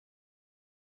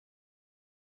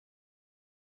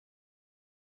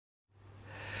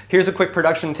Here's a quick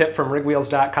production tip from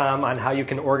RigWheels.com on how you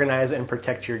can organize and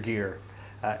protect your gear.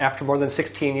 After more than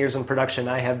 16 years in production,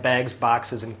 I have bags,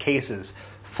 boxes, and cases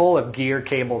full of gear,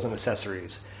 cables, and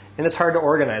accessories. And it's hard to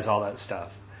organize all that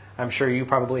stuff. I'm sure you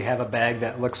probably have a bag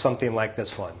that looks something like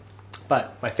this one.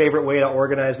 But my favorite way to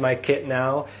organize my kit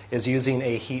now is using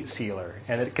a heat sealer,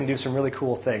 and it can do some really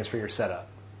cool things for your setup.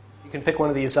 You can pick one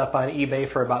of these up on eBay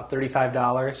for about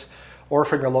 $35 or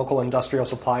from your local industrial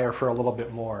supplier for a little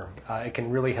bit more. It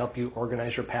can really help you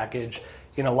organize your package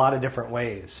in a lot of different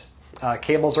ways.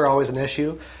 Cables are always an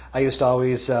issue. I used to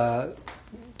always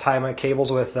tie my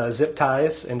cables with zip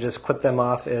ties and just clip them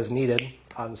off as needed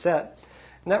on set.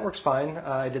 And that works fine.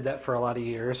 I did that for a lot of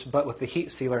years, but with the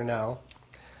heat sealer now,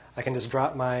 I can just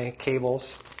drop my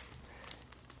cables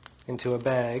into a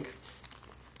bag.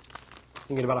 You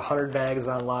can get about 100 bags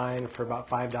online for about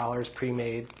 $5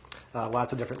 pre-made,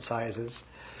 lots of different sizes.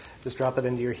 Just drop it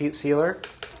into your heat sealer.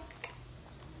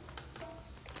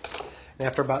 And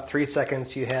after about 3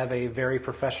 seconds, you have a very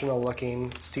professional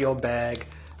looking sealed bag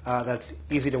that's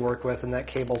easy to work with, and that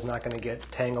cable's not going to get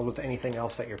tangled with anything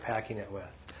else that you're packing it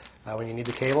with. When you need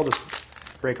the cable,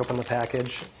 just break open the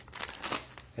package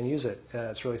and use it.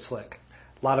 It's really slick.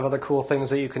 A lot of other cool things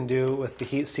that you can do with the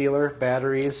heat sealer.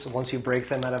 Batteries, once you break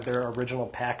them out of their original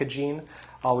packaging,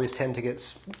 always tend to get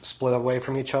split away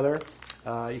from each other.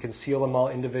 You can seal them all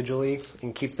individually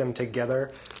and keep them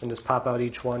together and just pop out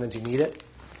each one as you need it.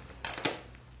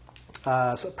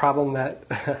 So a problem that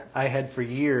I had for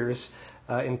years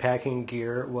in packing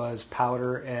gear was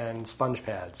powder and sponge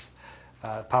pads.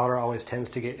 Powder always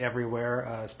tends to get everywhere,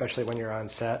 especially when you're on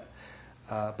set.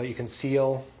 But you can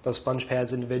seal those sponge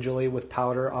pads individually with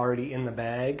powder already in the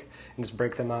bag and just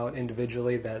break them out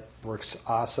individually. That works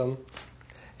awesome.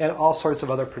 And all sorts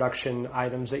of other production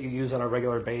items that you use on a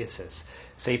regular basis.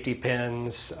 Safety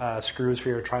pins, screws for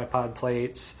your tripod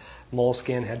plates,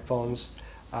 moleskin headphones.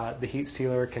 The heat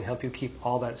sealer can help you keep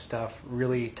all that stuff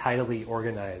really tidily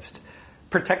organized.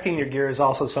 Protecting your gear is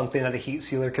also something that a heat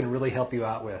sealer can really help you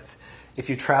out with. If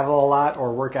you travel a lot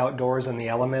or work outdoors in the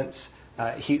elements,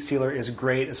 heat sealer is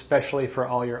great, especially for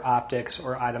all your optics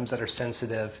or items that are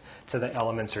sensitive to the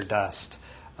elements or dust.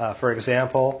 For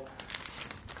example,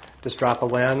 just drop a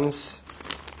lens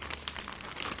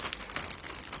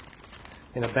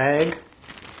in a bag,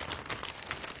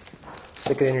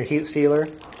 stick it in your heat sealer.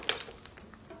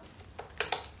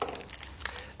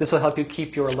 This will help you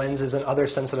keep your lenses and other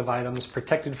sensitive items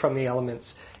protected from the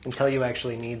elements until you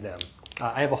actually need them.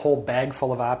 I have a whole bag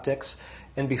full of optics,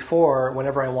 and before,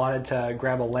 whenever I wanted to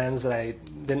grab a lens that I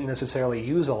didn't necessarily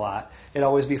use a lot, it'd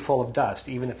always be full of dust,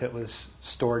 even if it was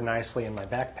stored nicely in my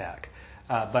backpack.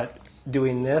 But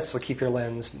doing this will keep your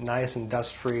lens nice and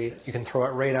dust-free. You can throw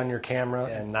it right on your camera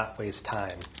and not waste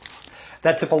time.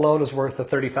 That tip alone is worth the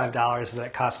 $35 that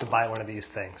it costs to buy one of these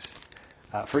things.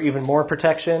 For even more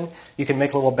protection, you can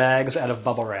make little bags out of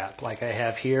bubble wrap, like I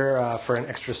have here for an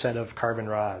extra set of carbon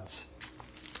rods.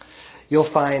 You'll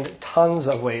find tons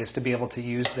of ways to be able to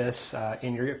use this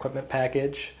in your equipment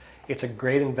package. It's a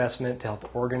great investment to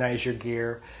help organize your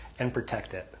gear and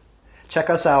protect it. Check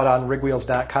us out on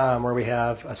RigWheels.com, where we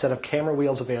have a set of camera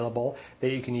wheels available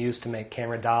that you can use to make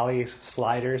camera dollies,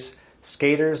 sliders,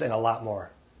 skaters, and a lot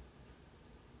more.